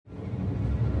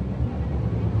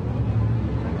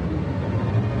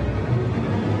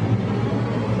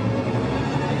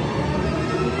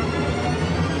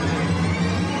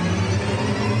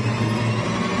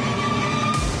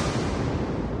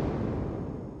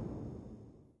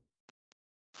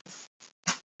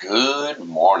Good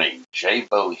morning.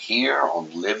 J-Bo here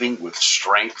on Living with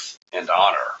Strength and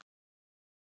Honor.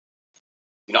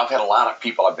 I've had a lot of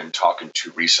people I've been talking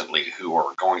to recently who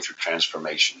are going through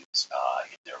transformations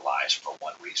in their lives for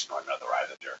one reason or another.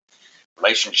 Either their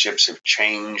relationships have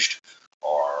changed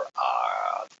or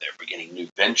they're beginning new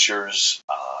ventures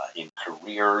in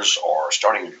careers or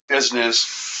starting a new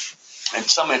business. In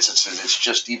some instances, it's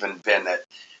just even been that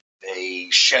they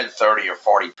shed 30 or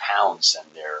 40 pounds and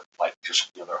they're like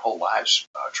their whole lives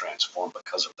transformed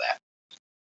because of that.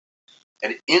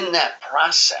 And in that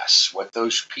process, what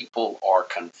those people are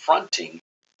confronting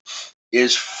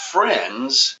is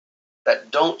friends that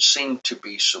don't seem to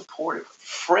be supportive,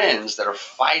 friends that are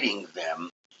fighting them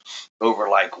over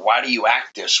why do you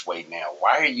act this way now?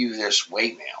 Why are you this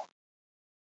way now?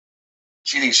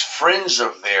 See, these friends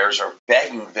of theirs are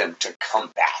begging them to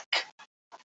come back.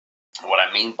 What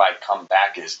I mean by come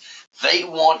back is they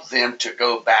want them to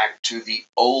go back to the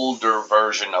older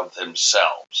version of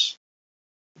themselves.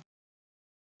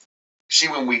 See,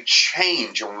 when we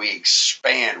change, when we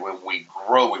expand, when we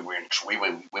grow,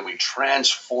 when we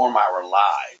transform our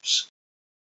lives,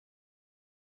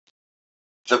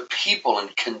 the people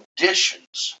and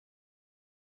conditions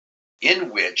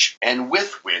in which and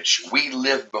with which we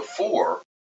lived before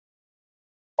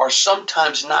are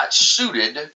sometimes not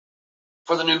suited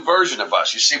for the new version of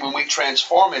us. You see, when we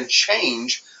transform and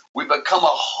change, we become a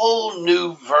whole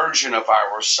new version of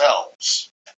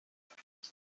ourselves.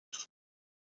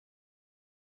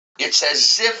 It's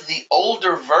as if the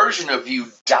older version of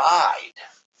you died.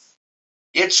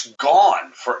 It's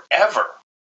gone forever.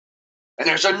 And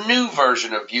there's a new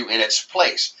version of you in its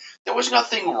place. There was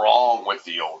nothing wrong with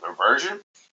the older version.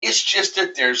 It's just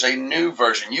that there's a new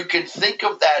version. You can think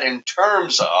of that in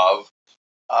terms of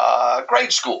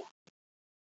grade school.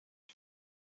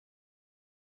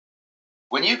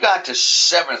 When you got to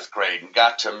 7th grade and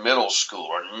got to middle school,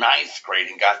 or 9th grade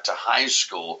and got to high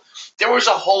school, there was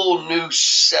a whole new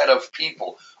set of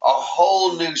people, a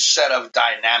whole new set of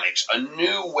dynamics, a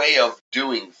new way of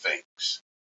doing things.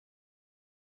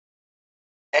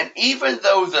 And even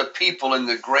though the people in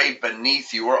the grade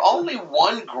beneath you were only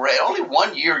one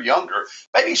year younger,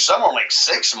 maybe some are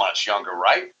 6 months younger,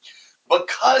 right?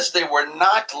 Because they were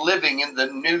not living in the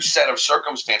new set of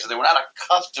circumstances, they were not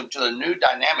accustomed to the new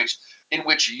dynamics in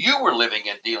which you were living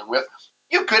and dealing with,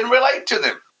 you couldn't relate to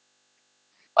them.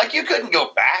 You couldn't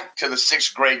go back to the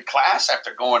 6th grade class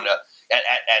after going to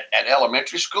at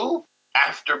elementary school,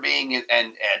 after being at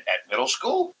middle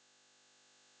school.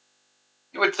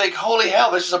 You would think, holy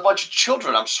hell, this is a bunch of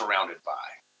children I'm surrounded by.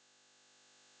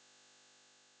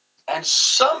 And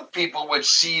some people would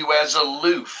see you as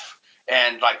aloof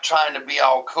and trying to be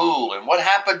all cool. And what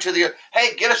happened to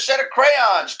hey, get a set of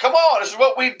crayons. Come on, this is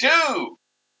what we do.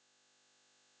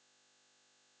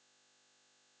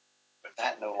 But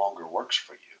that no longer works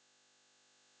for you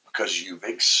because you've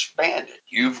expanded,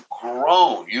 you've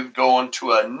grown, you've gone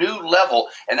to a new level.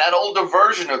 And that older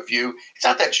version of you, it's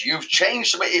not that you've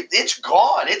changed. It's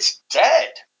gone. It's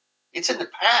dead. It's in the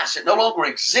past. It no longer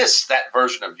exists, that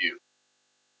version of you.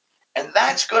 And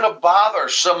that's going to bother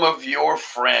some of your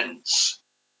friends.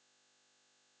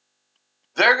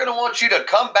 They're going to want you to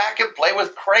come back and play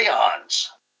with crayons.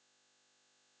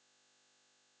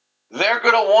 They're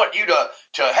going to want you to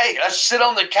hey, let's sit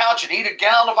on the couch and eat a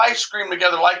gallon of ice cream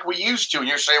together like we used to. And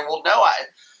you're saying, well, no, I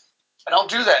don't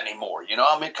do that anymore.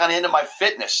 I'm kind of into my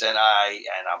fitness, and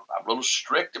I'm a little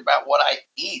strict about what I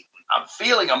eat. I'm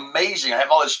feeling amazing. I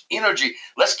have all this energy.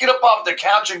 Let's get up off the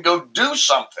couch and go do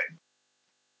something.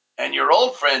 And your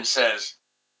old friend says,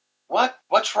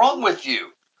 what's wrong with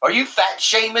you? Are you fat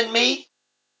shaming me?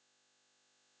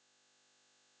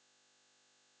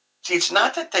 See, it's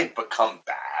not that they've become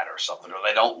bad or something, or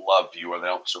they don't love you, or they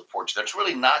don't support you. That's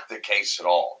really not the case at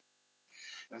all.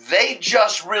 They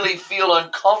just really feel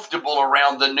uncomfortable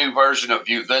around the new version of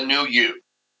you, the new you.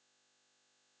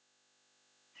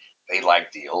 They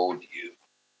like the old you.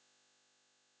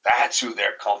 That's who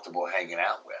they're comfortable hanging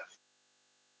out with.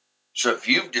 So if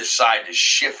you've decided to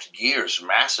shift gears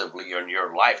massively in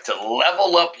your life to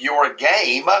level up your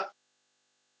game,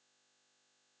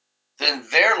 then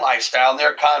their lifestyle and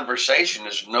their conversation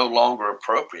is no longer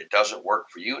appropriate. It doesn't work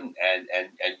for you, and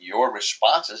your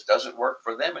responses doesn't work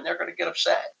for them, and they're going to get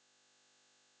upset.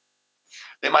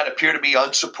 They might appear to be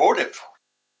unsupportive.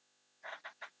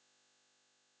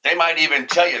 They might even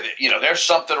tell you that, there's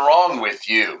something wrong with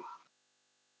you.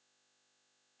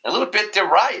 A little bit, they're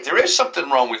right. There is something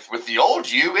wrong with the old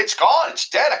you. It's gone. It's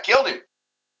dead. I killed him.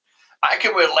 I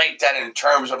can relate that in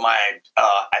terms of my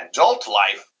adult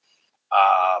life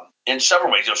in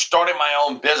several ways. Starting my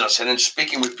own business and then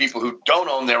speaking with people who don't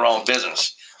own their own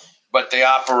business. but they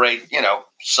operate,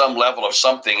 some level of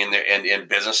something in their in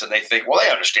business, and they think, well,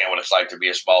 they understand what it's like to be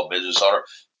a small business owner.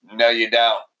 No, you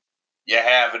don't. You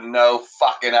have no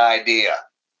fucking idea.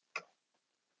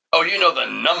 Oh, you know the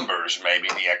numbers, maybe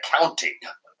the accounting,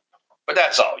 but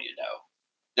that's all you know.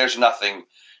 There's nothing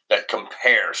that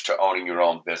compares to owning your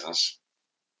own business,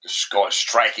 just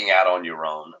striking out on your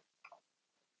own.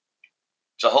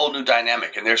 It's a whole new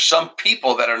dynamic. And there's some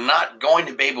people that are not going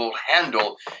to be able to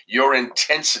handle your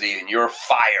intensity and your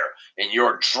fire and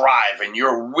your drive and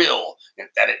your will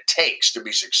that it takes to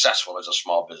be successful as a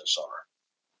small business owner.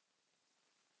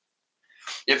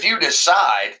 If you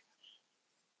decide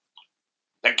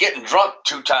that getting drunk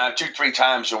 3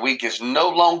 times a week is no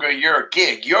longer your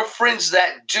gig, your friends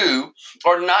that do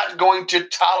are not going to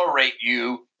tolerate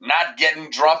you not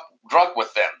getting drunk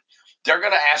with them. They're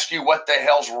going to ask you what the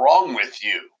hell's wrong with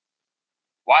you.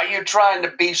 Why are you trying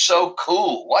to be so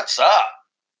cool? What's up?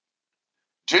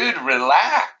 Dude,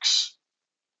 relax.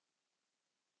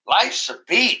 Life's a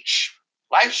beach.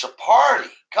 Life's a party.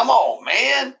 Come on,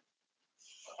 man.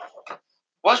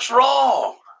 What's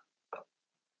wrong?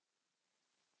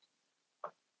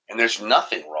 And there's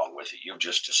nothing wrong with it. You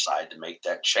just decide to make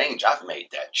that change. I've made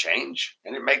that change,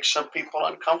 and it makes some people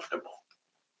uncomfortable.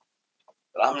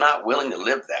 But I'm not willing to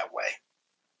live that way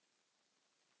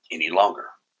any longer.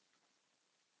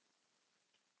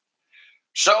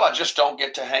 So I just don't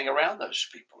get to hang around those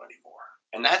people anymore.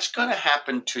 And that's going to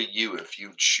happen to you if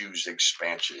you choose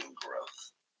expansion and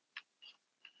growth.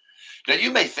 Now,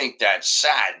 you may think that's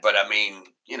sad, but I mean,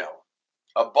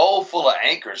 a bowl full of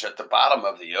anchors at the bottom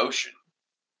of the ocean,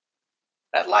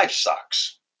 that life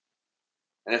sucks.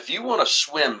 And if you want to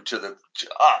swim to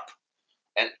up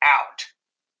and out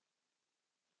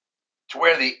to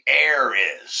where the air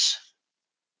is,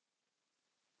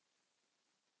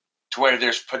 to where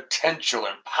there's potential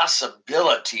and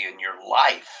possibility in your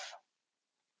life,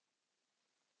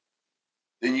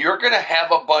 then you're going to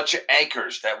have a bunch of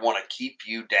anchors that want to keep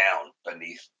you down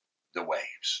beneath the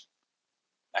waves.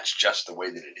 That's just the way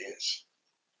that it is.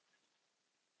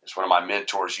 As one of my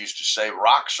mentors used to say,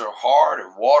 rocks are hard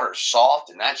and water's soft,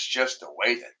 and that's just the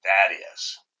way that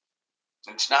is.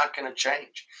 It's not going to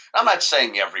change. I'm not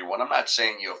saying everyone. I'm not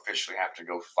saying you officially have to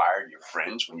go fire your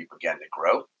friends when you begin to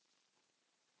grow.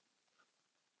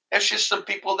 There's just some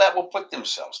people that will put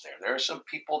themselves there. There are some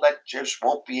people that just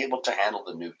won't be able to handle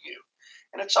the new you.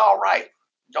 And it's all right.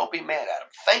 Don't be mad at them.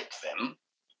 Thank them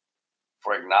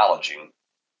for acknowledging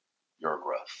your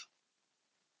growth.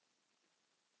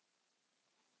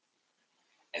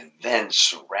 And then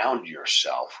surround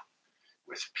yourself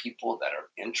with people that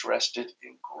are interested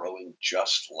in growing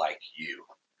just like you.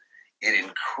 It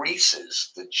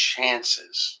increases the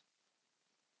chances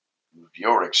of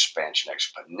your expansion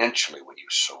exponentially when you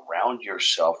surround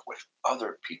yourself with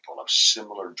other people of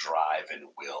similar drive and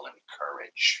will and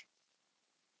courage.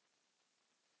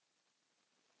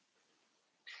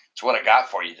 It's what I got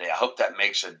for you today. I hope that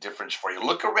makes a difference for you.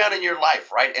 Look around in your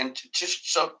life, right? And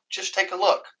just take a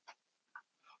look.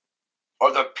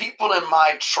 Are the people in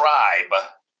my tribe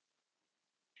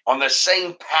on the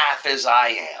same path as I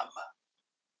am?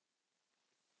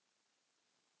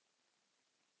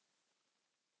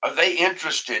 Are they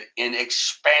interested in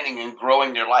expanding and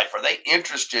growing their life? Are they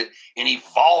interested in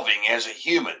evolving as a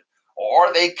human? Or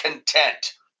are they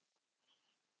content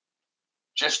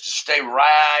just to stay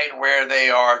right where they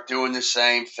are, doing the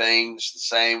same things the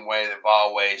same way they've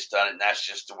always done it, and that's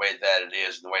just the way that it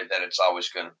is and the way that it's always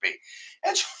going to be?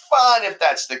 It's fine if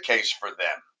that's the case for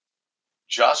them.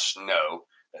 Just know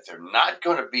that they're not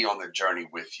going to be on the journey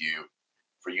with you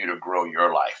for you to grow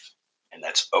your life. And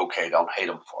that's okay. Don't hate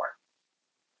them for it.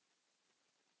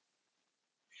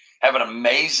 Have an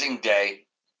amazing day,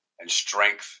 and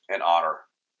strength and honor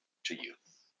to you.